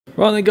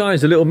Right then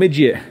guys, a little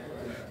midget,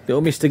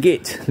 little Mr.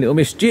 Git, little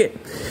Miss Jit.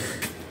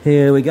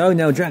 Here we go.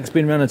 Now Jack's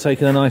been around and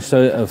taken a nice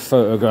set of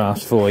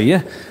photographs for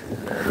you,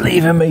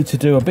 leaving me to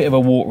do a bit of a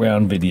walk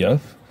round video.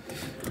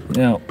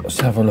 Now let's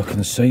have a look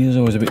and see. It's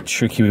always a bit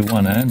tricky with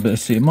one hand, but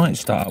let's see, it might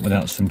start up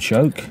without some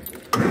choke.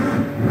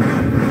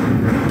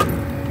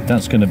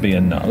 That's going to be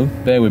a no.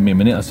 Bear with me a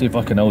minute, I'll see if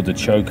I can hold the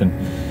choke and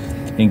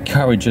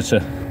encourage her to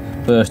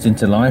burst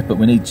into life, but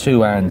we need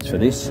two hands for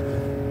this.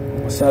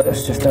 So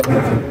let's just have a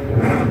look.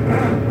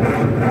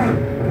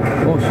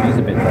 Oh, she's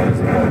a bit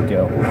lazy, that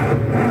girl.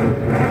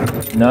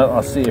 No,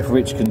 I'll see if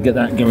Rich can get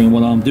that going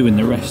while I'm doing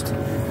the rest.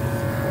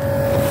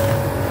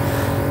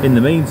 In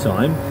the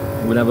meantime,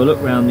 we'll have a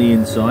look round the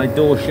inside.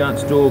 Door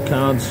shuts, door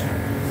cards,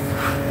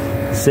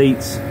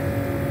 seats.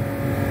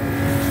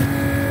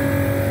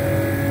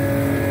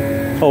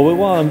 Oh, well,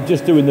 while I'm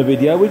just doing the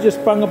video, we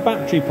just bung a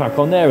battery pack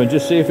on there and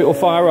just see if it'll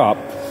fire up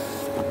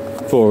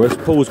for us.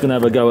 Paul's going to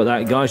have a go at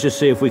that, guys, just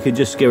see if we can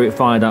just get it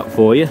fired up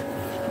for you.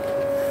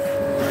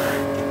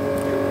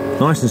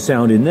 Nice and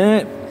sound in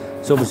there.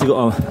 It's obviously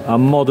got a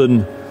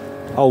modern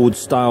old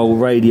style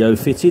radio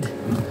fitted.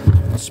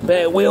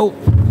 Spare wheel,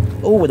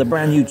 oh, with a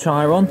brand new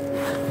tyre on.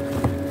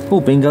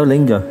 Oh, bingo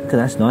lingo, look at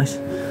that's nice.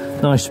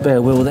 Nice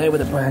spare wheel there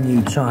with a brand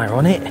new tyre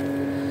on it.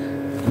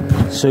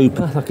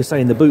 Super, like I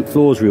say, the boot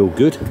floor's real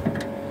good.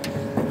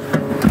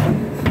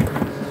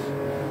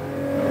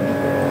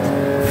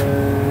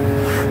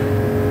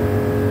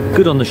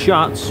 Good on the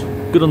shuts,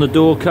 good on the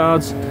door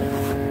cards,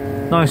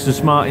 nice and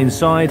smart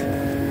inside.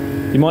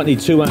 You might need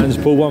two hands,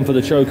 Paul, one for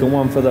the choke and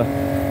one for the...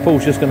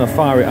 Paul's just going to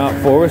fire it up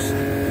for us.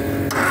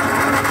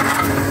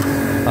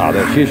 Ah,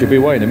 there she should be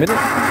waiting a minute.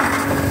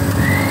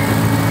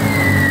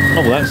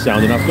 Oh, well, that's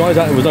sound enough, guys.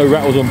 There was no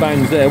rattles and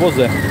bangs there, was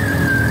there?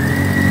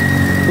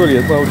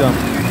 Brilliant, well done.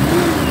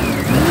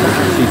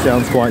 She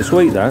sounds quite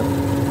sweet, that.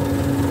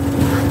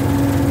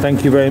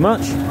 Thank you very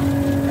much.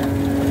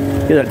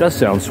 Yeah, that does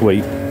sound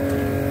sweet.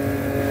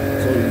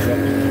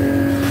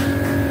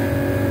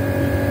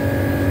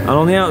 And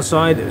on the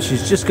outside,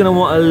 she's just going to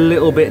want a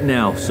little bit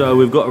now. So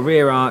we've got a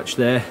rear arch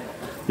there.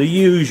 The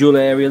usual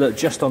area, look,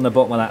 just on the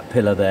bottom of that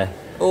pillar there.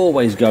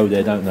 Always go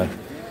there, don't they?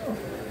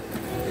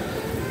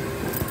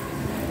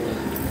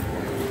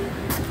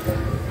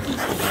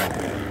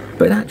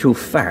 But in actual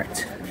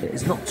fact,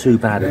 it's not too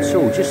bad at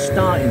all. Just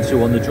starting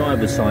to on the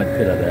driver's side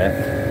pillar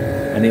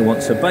there. And it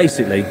wants to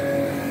basically...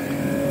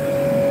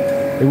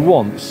 It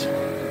wants...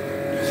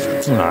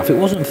 if it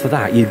wasn't for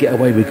that, you'd get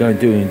away with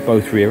doing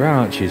both rear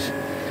arches.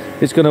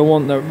 It's going to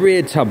want the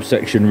rear tub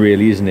section,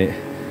 really, isn't it?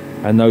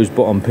 And those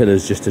bottom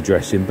pillars just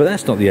addressing. But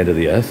that's not the end of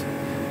the earth.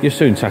 You'll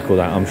soon tackle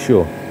that, I'm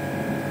sure.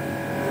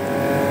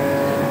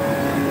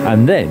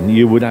 And then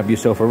you would have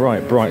yourself a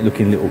right bright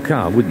looking little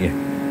car, wouldn't you?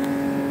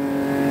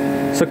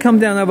 So come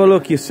down and have a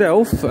look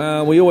yourself.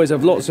 We always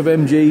have lots of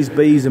MGs,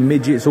 Bs and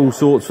midgets, all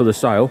sorts for the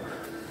sale.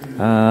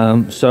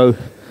 So,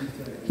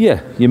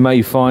 yeah, you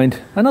may find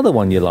another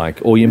one you like.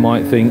 Or you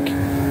might think,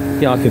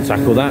 yeah, I can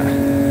tackle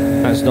that.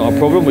 That's not a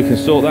problem, we can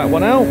sort that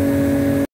one out.